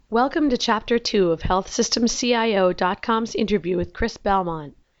Welcome to Chapter 2 of HealthSystemCIO.com's interview with Chris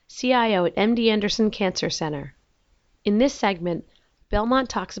Belmont, CIO at MD Anderson Cancer Center. In this segment, Belmont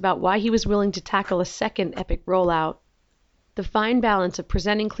talks about why he was willing to tackle a second Epic rollout, the fine balance of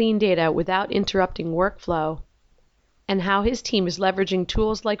presenting clean data without interrupting workflow, and how his team is leveraging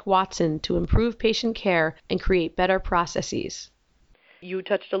tools like Watson to improve patient care and create better processes. You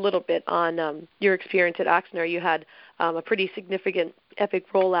touched a little bit on your experience at Oxner. You had a pretty significant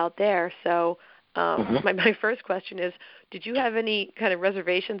Epic rollout there. So my first question is, did you have any kind of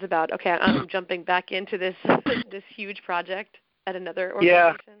reservations about, okay, I'm jumping back into this this huge project at another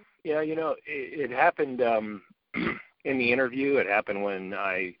organization? Yeah, it happened in the interview. It happened when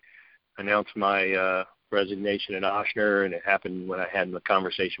I announced my resignation at Oshner, and it happened when I had the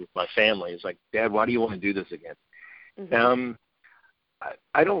conversation with my family. It's like, Dad, why do you want to do this again? Mm-hmm.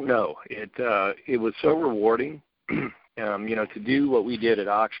 I don't know. It was so rewarding, to do what we did at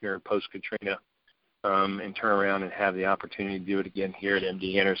Oxner post-Katrina and turn around and have the opportunity to do it again here at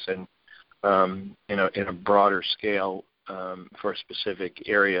MD Anderson in a broader scale for a specific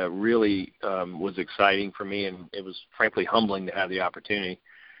area really was exciting for me, and it was frankly humbling to have the opportunity.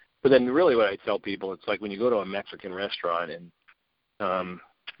 But then really what I tell people, it's like when you go to a Mexican restaurant and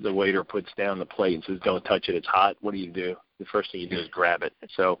the waiter puts down the plate and says, "Don't touch it, it's hot." What do? The first thing you do is grab it.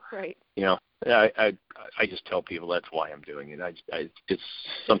 So, right. I just tell people that's why I'm doing it. It's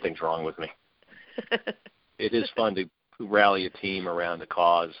something's wrong with me. It is fun to rally a team around a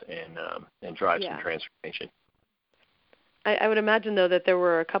cause and drive some transformation. I would imagine, though, that there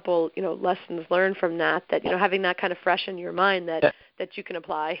were a couple, lessons learned from that, having that kind of fresh in your mind that you can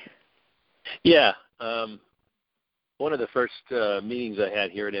apply. Yeah. One of the first meetings I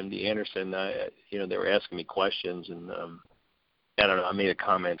had here at MD Anderson, they were asking me questions, and I don't know, I made a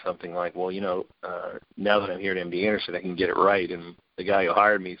comment, something like, well, now that I'm here at MD Anderson, I can get it right. And the guy who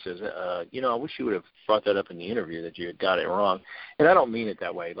hired me says, I wish you would have brought that up in the interview, that you had got it wrong. And I don't mean it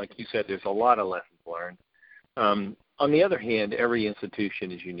that way. Like you said, there's a lot of lessons learned. On the other hand, every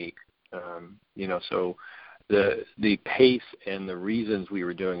institution is unique. So the pace and the reasons we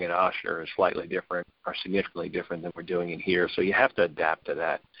were doing it at Oshner are significantly different than we're doing it here. So you have to adapt to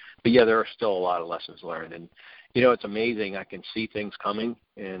that. But yeah, there are still a lot of lessons learned. And, it's amazing. I can see things coming,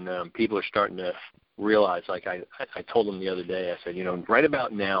 and people are starting to realize, like I told them the other day, I said, right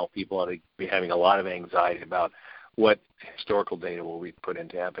about now, people ought to be having a lot of anxiety about what historical data will we put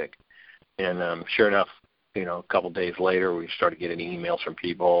into Epic. And sure enough, a couple of days later, we started getting emails from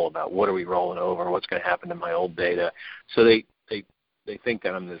people about what are we rolling over, what's going to happen to my old data. So they think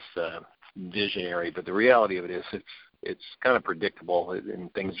that I'm this visionary, but the reality of it is it's kind of predictable,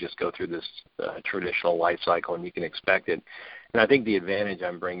 and things just go through this traditional life cycle, and you can expect it. And I think the advantage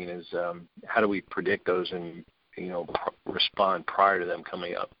I'm bringing is how do we predict those and respond prior to them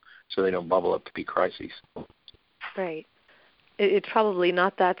coming up, so they don't bubble up to be crises. Right. It's probably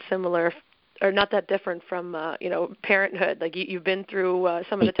not that similar. Or not that different from, parenthood. Like you've been through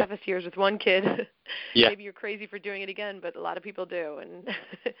some of the toughest years with one kid. Yeah. Maybe you're crazy for doing it again, but a lot of people do. And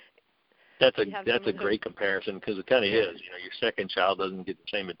that's a great comparison, because it kind of is. Your second child doesn't get the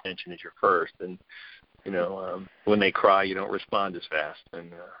same attention as your first, and when they cry, you don't respond as fast.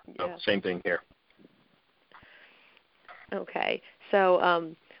 And same thing here. Okay,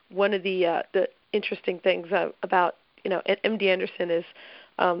 so one of the interesting things about at MD Anderson is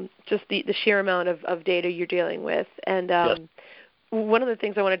just the sheer amount of data you're dealing with. And one of the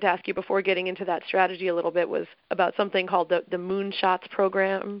things I wanted to ask you before getting into that strategy a little bit was about something called the Moonshots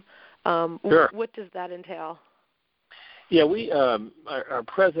program. Sure. What does that entail? Yeah, we our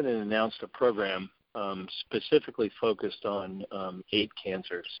president announced a program specifically focused on 8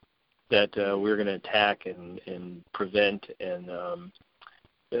 cancers that we're going to attack and prevent and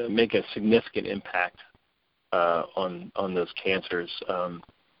make a significant impact on those cancers,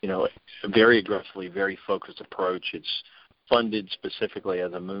 very aggressively, very focused approach. It's funded specifically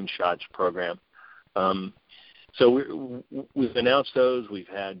as a Moonshots program. So we've announced those. We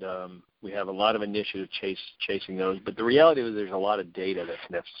have a lot of initiative chasing those. But the reality is there's a lot of data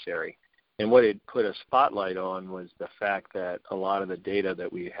that's necessary. And what it put a spotlight on was the fact that a lot of the data that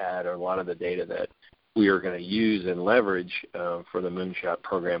we had, or a lot of the data that we are going to use and leverage for the Moonshot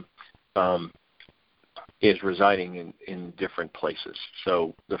program, is residing in different places.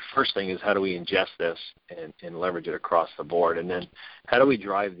 So the first thing is, how do we ingest this and leverage it across the board? And then how do we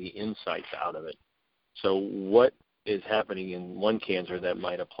drive the insights out of it? So what is happening in one cancer that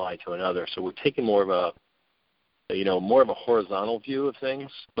might apply to another? So we're taking more of a horizontal view of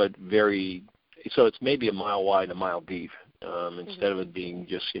things, but so it's maybe a mile wide, a mile deep. Instead of it being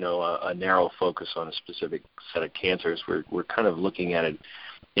just, a narrow focus on a specific set of cancers, we're kind of looking at it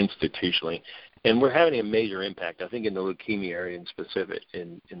institutionally. And we're having a major impact, I think, in the leukemia area in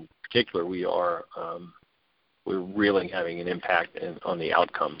particular. We're really having an impact on the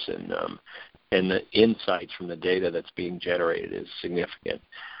outcomes, and the insights from the data that's being generated is significant.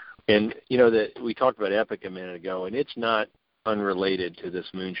 And, we talked about EPIC a minute ago, and it's not unrelated to this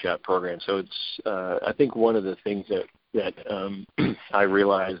Moonshot program. So it's, I think one of the things that I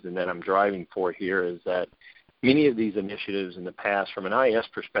realized and that I'm driving for here is that many of these initiatives in the past, from an IS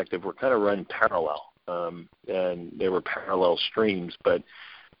perspective, were kind of run parallel, and they were parallel streams. But,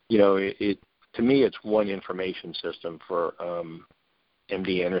 to me, it's one information system for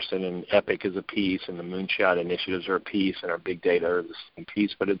MD Anderson, and EPIC is a piece, and the Moonshot initiatives are a piece, and our big data are the same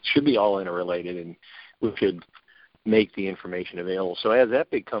piece. But it should be all interrelated, and we should make the information available. So as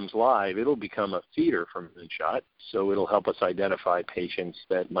EPIC comes live, it'll become a feeder from Moonshot, so it'll help us identify patients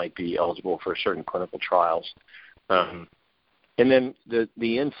that might be eligible for certain clinical trials. And then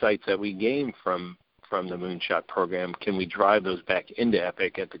the insights that we gain from the Moonshot program, can we drive those back into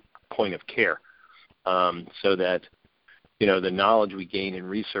EPIC at the point of care, so that the knowledge we gain in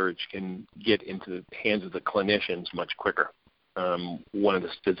research can get into the hands of the clinicians much quicker. One of the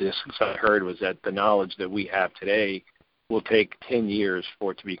statistics I heard was that the knowledge that we have today will take 10 years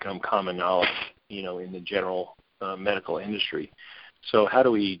for it to become common knowledge, in the general medical industry. So how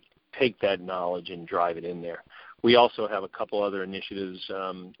do we take that knowledge and drive it in there? We also have a couple other initiatives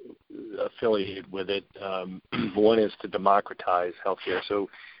affiliated with it. One is to democratize healthcare. So,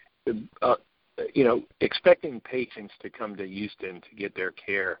 expecting patients to come to Houston to get their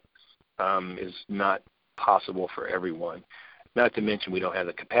care is not possible for everyone. Not to mention we don't have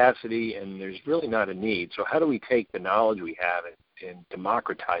the capacity, and there's really not a need. So how do we take the knowledge we have and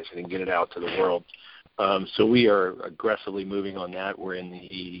democratize it and get it out to the world? So we are aggressively moving on that. We're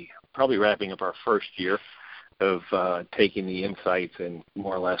probably wrapping up our first year of taking the insights and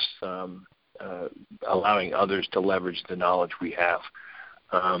more or less allowing others to leverage the knowledge we have.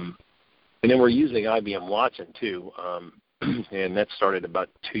 And then we're using IBM Watson, too, and that started about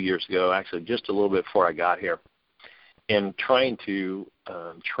 2 years ago, actually just a little bit before I got here, and trying to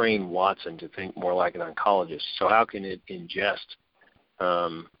train Watson to think more like an oncologist. So how can it ingest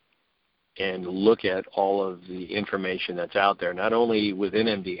and look at all of the information that's out there, not only within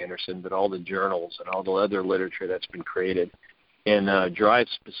MD Anderson, but all the journals and all the other literature that's been created, and drive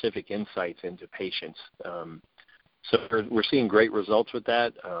specific insights into patients. So we're seeing great results with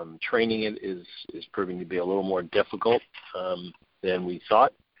that. Training it is proving to be a little more difficult than we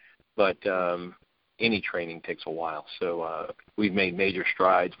thought, but any training takes a while. So we've made major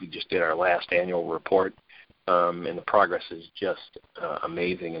strides. We just did our last annual report, and the progress is just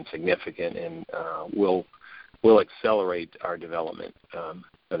amazing and significant, and we'll accelerate our development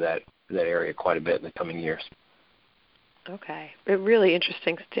of that area quite a bit in the coming years. Okay, really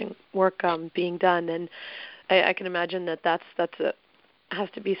interesting work being done, and I can imagine that's has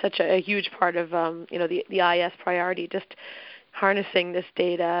to be such a huge part of the IS priority, just harnessing this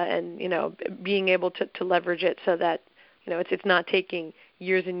data and being able to leverage it so that it's not taking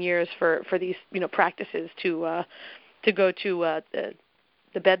years and years for these practices to go to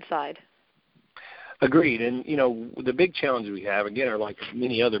the bedside. Agreed. And the big challenge we have, again, are like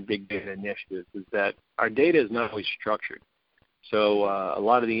many other big data initiatives, is that our data is not always structured. So a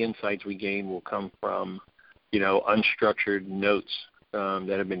lot of the insights we gain will come from unstructured notes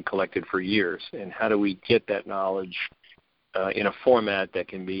that have been collected for years. And how do we get that knowledge in a format that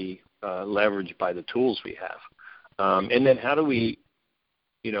can be leveraged by the tools we have? And then how do we,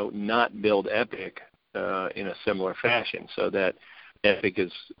 not build EPIC in a similar fashion so that EPIC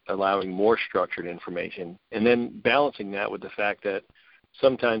is allowing more structured information, and then balancing that with the fact that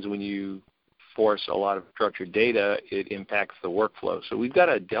sometimes when you force a lot of structured data, it impacts the workflow. So we've got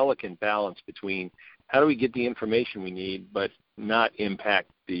a delicate balance between how do we get the information we need but not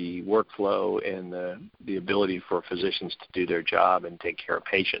impact the workflow and the ability for physicians to do their job and take care of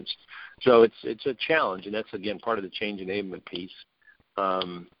patients. So it's a challenge, and that's, again, part of the change enablement piece,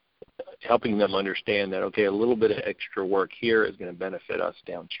 helping them understand that, okay, a little bit of extra work here is going to benefit us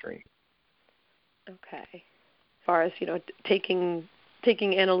downstream. Okay. As far as, taking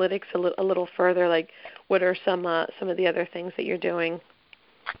analytics a little further, like what are some of the other things that you're doing?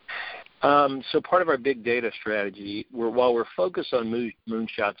 So part of our big data strategy, while we're focused on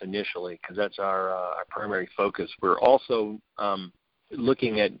moonshots initially, because that's our primary focus, we're also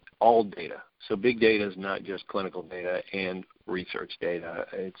looking at all data. So big data is not just clinical data and research data.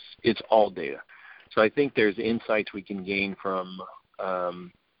 It's all data. So I think there's insights we can gain from,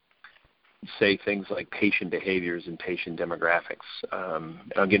 say, things like patient behaviors and patient demographics.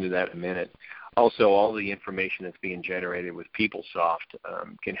 I'll get into that in a minute. Also, all the information that's being generated with PeopleSoft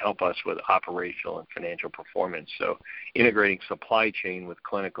can help us with operational and financial performance. So integrating supply chain with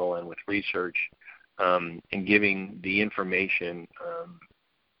clinical and with research and giving the information,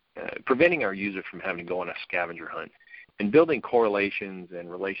 preventing our user from having to go on a scavenger hunt, and building correlations and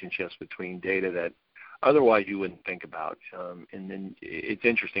relationships between data that otherwise you wouldn't think about. And then it's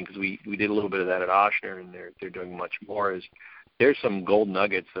interesting because we did a little bit of that at Ochsner, and they're doing much more. There's some gold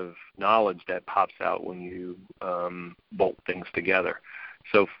nuggets of knowledge that pops out when you bolt things together.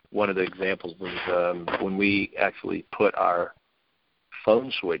 So one of the examples was when we actually put our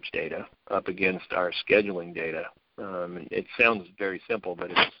phone switch data up against our scheduling data. It sounds very simple,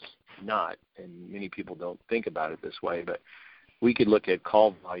 but it's not, and many people don't think about it this way. But we could look at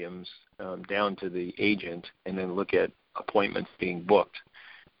call volumes down to the agent and then look at appointments being booked.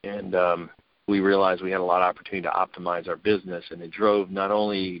 And we realized we had a lot of opportunity to optimize our business, and it drove not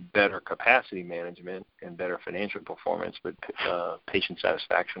only better capacity management and better financial performance, but patient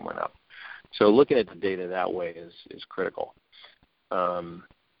satisfaction went up. So looking at the data that way is critical.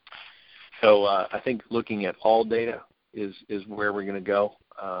 So I think looking at all data is where we're going to go.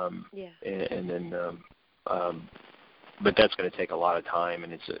 And then, but that's going to take a lot of time,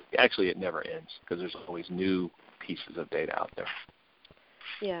 and actually it never ends because there's always new pieces of data out there.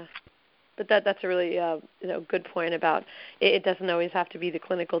 Yeah. But that's a really good point about it doesn't always have to be the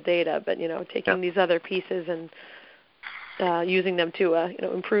clinical data, but taking these other pieces and using them to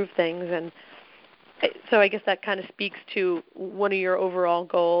improve things. And so I guess that kind of speaks to one of your overall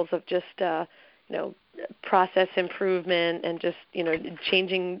goals of just process improvement and just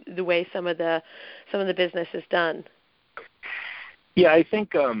changing the way some of the business is done. Yeah, I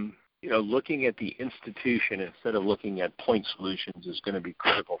think looking at the institution instead of looking at point solutions is going to be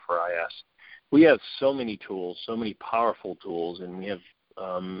critical for IS. We have so many tools, so many powerful tools, and we have,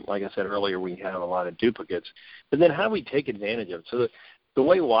 like I said earlier, we have a lot of duplicates. But then how do we take advantage of it? So the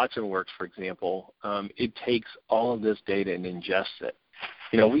way Watson works, for example, it takes all of this data and ingests it.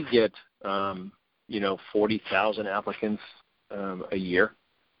 We get, 40,000 applicants a year.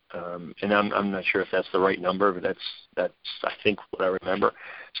 And I'm not sure if that's the right number, but that's I think what I remember.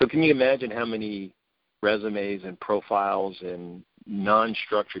 So can you imagine how many resumes and profiles and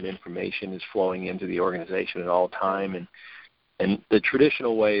non-structured information is flowing into the organization at all time? And the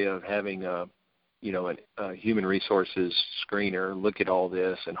traditional way of having a human resources screener look at all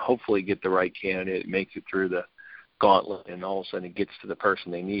this and hopefully get the right candidate, makes it through the gauntlet, and all of a sudden it gets to the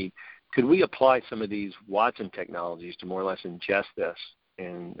person they need. Could we apply some of these Watson technologies to more or less ingest this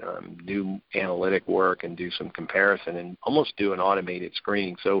and do analytic work and do some comparison and almost do an automated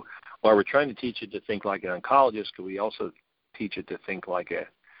screening? So while we're trying to teach it to think like an oncologist, could we also teach it to think like an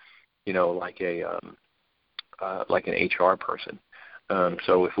HR person?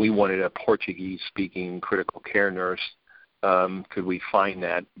 So if we wanted a Portuguese-speaking critical care nurse, could we find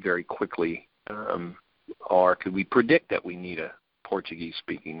that very quickly? Or could we predict that we need a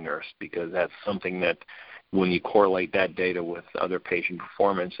Portuguese-speaking nurse? Because that's something that when you correlate that data with other patient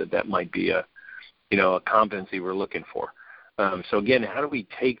performance, that might be a competency we're looking for. So again, how do we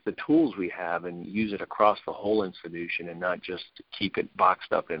take the tools we have and use it across the whole institution and not just keep it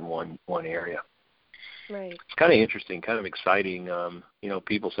boxed up in one area? Right. It's kind of interesting, kind of exciting.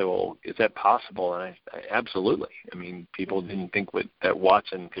 People say, well, is that possible? And I absolutely. I mean, people didn't think that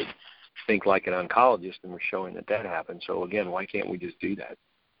Watson could think like an oncologist, and we're showing that happens. So again, why can't we just do that?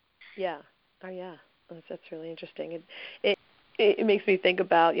 Yeah. Oh, yeah. That's really interesting. It makes me think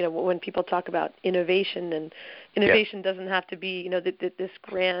about, when people talk about innovation, and innovation doesn't have to be, this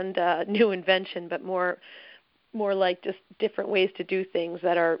grand new invention, but more like just different ways to do things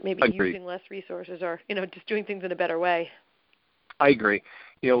that are maybe using less resources or, just doing things in a better way. I agree.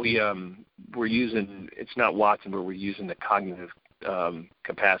 We're using, it's not Watson, but we're using the cognitive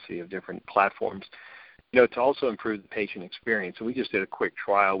capacity of different platforms, to also improve the patient experience. So we just did a quick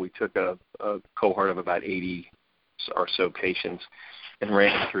trial. We took a cohort of about 80 or so patients and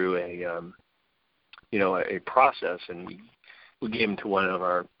ran through a process, and we gave them to one of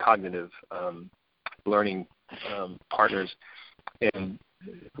our cognitive learning partners, and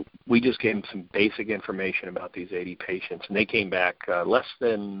we just gave them some basic information about these 80 patients, and they came back less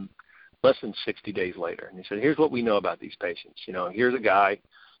than 60 days later, and they said, here's what we know about these patients. Here's a guy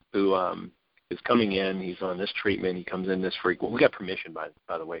who is coming in, he's on this treatment, he comes in this frequent. We got permission,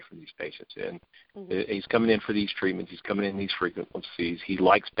 by the way, from these patients, and he's coming in for these treatments, he's coming in these frequencies, he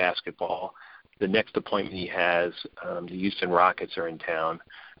likes basketball. The next appointment he has, the Houston Rockets are in town.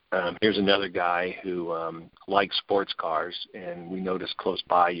 Here's another guy who likes sports cars, and we noticed close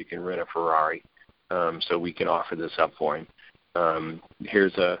by you can rent a Ferrari, so we can offer this up for him.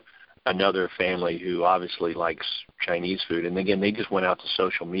 Here's another family who obviously likes Chinese food. And again, they just went out to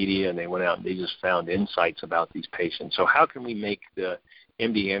social media and they went out and they just found insights about these patients. So how can we make the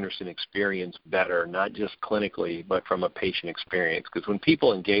MD Anderson experience better, not just clinically, but from a patient experience? Because when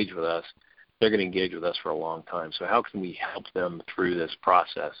people engage with us, they're going to engage with us for a long time. So how can we help them through this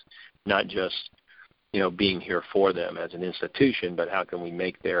process, not just being here for them as an institution, but how can we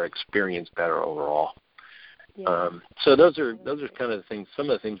make their experience better overall? Yeah. So those are kind of the things, some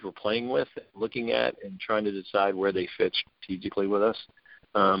of the things we're playing with, looking at, and trying to decide where they fit strategically with us.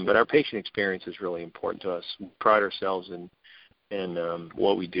 But our patient experience is really important to us. We pride ourselves in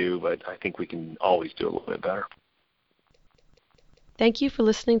what we do, but I think we can always do a little bit better. Thank you for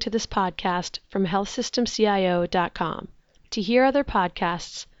listening to this podcast from healthsystemcio.com. To hear other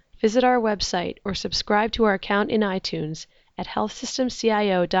podcasts, visit our website or subscribe to our account in iTunes at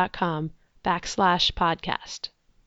healthsystemcio.com/podcast.